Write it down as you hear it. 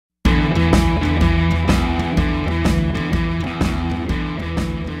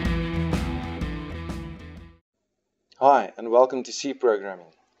Hi and welcome to C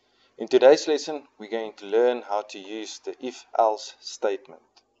Programming. In today's lesson we're going to learn how to use the if-else statement.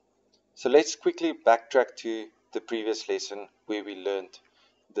 So let's quickly backtrack to the previous lesson where we learned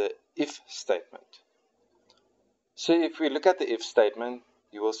the if statement. So if we look at the if statement,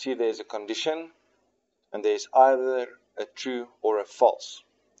 you will see there's a condition and there's either a true or a false.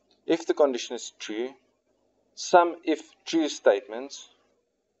 If the condition is true, some if true statements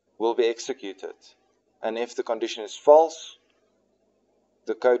will be executed, and if the condition is false,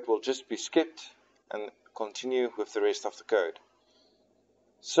 the code will just be skipped and continue with the rest of the code.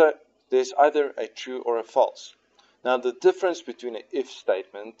 So there's either a true or a false. Now the difference between an if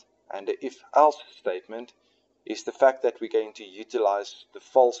statement and an if-else statement is the fact that we're going to utilize the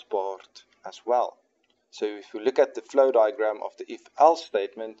false part as well. So if you look at the flow diagram of the if-else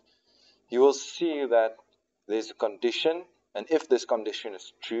statement, you will see that there's a condition, and if this condition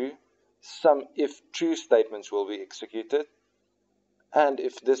is true, some if true statements will be executed. And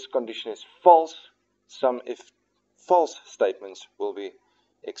if this condition is false, some if false statements will be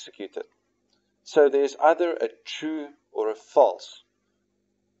executed. So there's either a true or a false.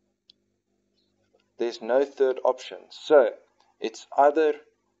 There's no third option. So it's either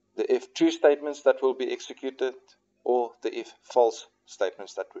the if true statements that will be executed or the if false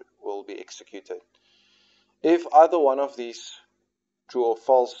statements that will be executed. If either one of these true or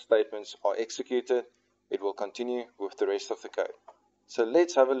false statements are executed, it will continue with the rest of the code. So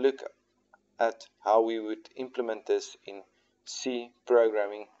let's have a look at how we would implement this in C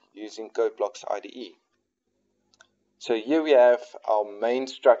programming using CodeBlock's IDE. So here we have our main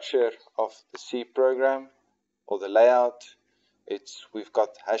structure of the C program, or the layout. We've got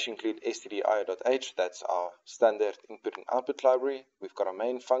hash include stdio.h, that's our standard input and output library. We've got our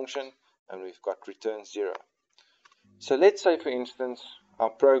main function, and we've got return 0. So let's say, for instance, our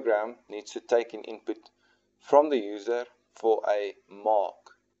program needs to take an input from the user for a mark,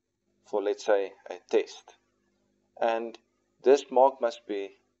 for let's say a test, and this mark must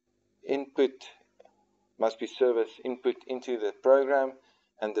be service input into the program,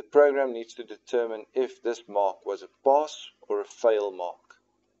 and the program needs to determine if this mark was a pass or a fail mark.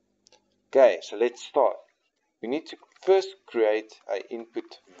 Okay, so let's start. We need to first create an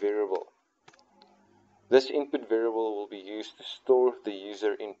input variable. This input variable will be used to store the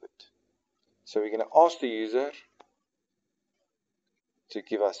user input. So we're going to ask the user to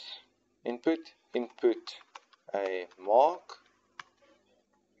give us input a mark,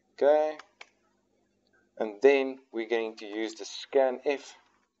 okay, and then we're going to use the scanf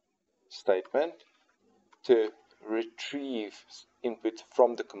statement to retrieve input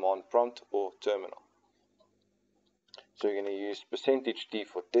from the command prompt or terminal. So we're going to use %d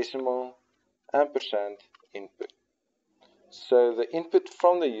for decimal and %input. So the input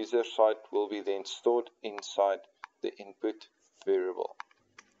from the user side will be then stored inside the input variable.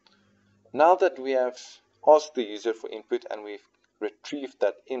 Now that we have asked the user for input and we've retrieved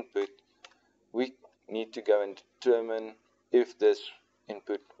that input, we need to go and determine if this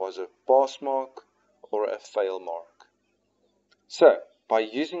input was a pass mark or a fail mark. So by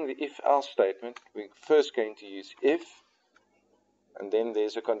using the if-else statement, we're first going to use if, and then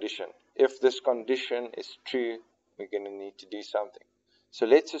there's a condition. If this condition is true, we're going to need to do something. So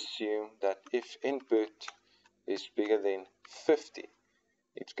let's assume that if input is bigger than 50,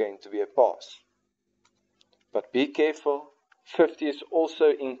 it's going to be a pass. But be careful, 50 is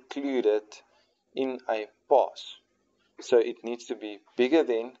also included in a pass. So it needs to be bigger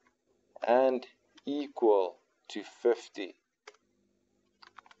than and equal to 50.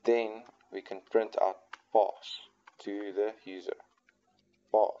 Then we can print out pass to the user.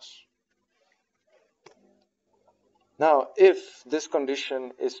 Pass. Now, if this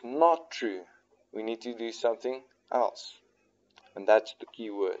condition is not true, we need to do something else. And that's the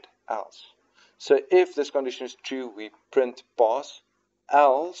keyword, else. So if this condition is true, we print pass,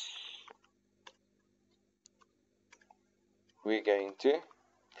 else we're going to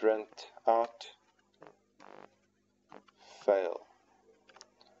print out fail.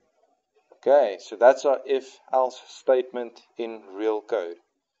 Okay, so that's our if-else statement in real code.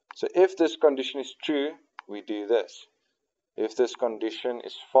 So if this condition is true, we do this. If this condition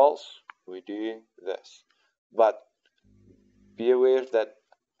is false, we do this. But be aware that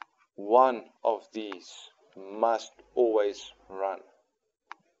one of these must always run.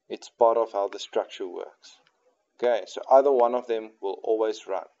 It's part of how the structure works. Okay, so either one of them will always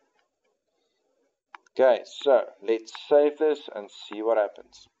run. Okay, so let's save this and see what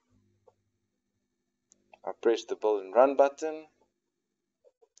happens. I press the build and run button,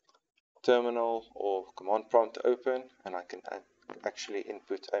 terminal or command prompt open, and I can actually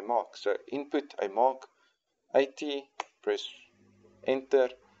input a mark. So input a mark, 80, press enter,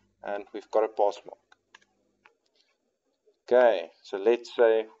 and we've got a pass mark. Okay, so let's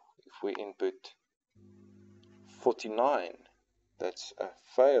say if we input 49, that's a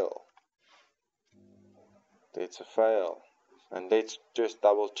fail. That's a fail. And let's just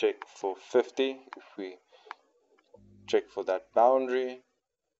double check for 50. If we check for that boundary,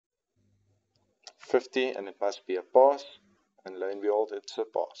 50, and it must be a pass, and lo and behold, it's a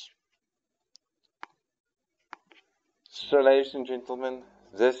pass. So ladies and gentlemen,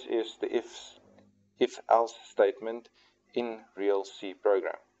 this is the if-else statement in real C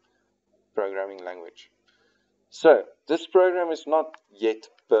programming language. So this program is not yet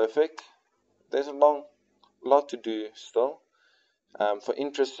perfect. There's a lot to do still. For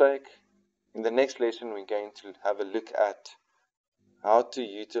interest's sake, in the next lesson we're going to have a look at how to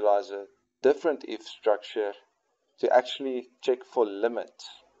utilize a different if structure to actually check for limits.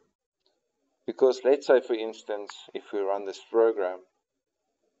 Because let's say, for instance, if we run this program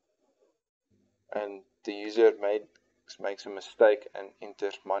and the user makes a mistake and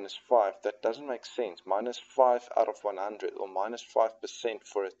enters -5, that doesn't make sense. -5 out of 100 or -5%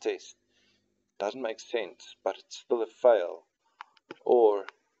 for a test doesn't make sense, but it's still a fail. Or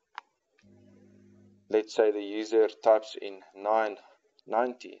let's say the user types in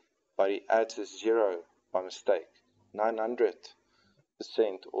 990, but he adds a 0 by mistake.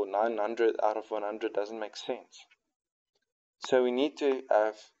 900% or 900 out of 100 doesn't make sense. So we need to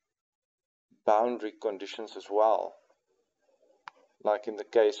have boundary conditions as well, like in the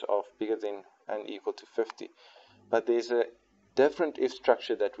case of bigger than and equal to 50. But there's a different if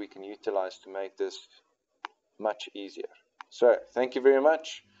structure that we can utilize to make this much easier. So thank you very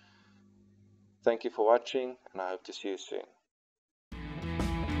much. Thank you for watching, and I hope to see you soon.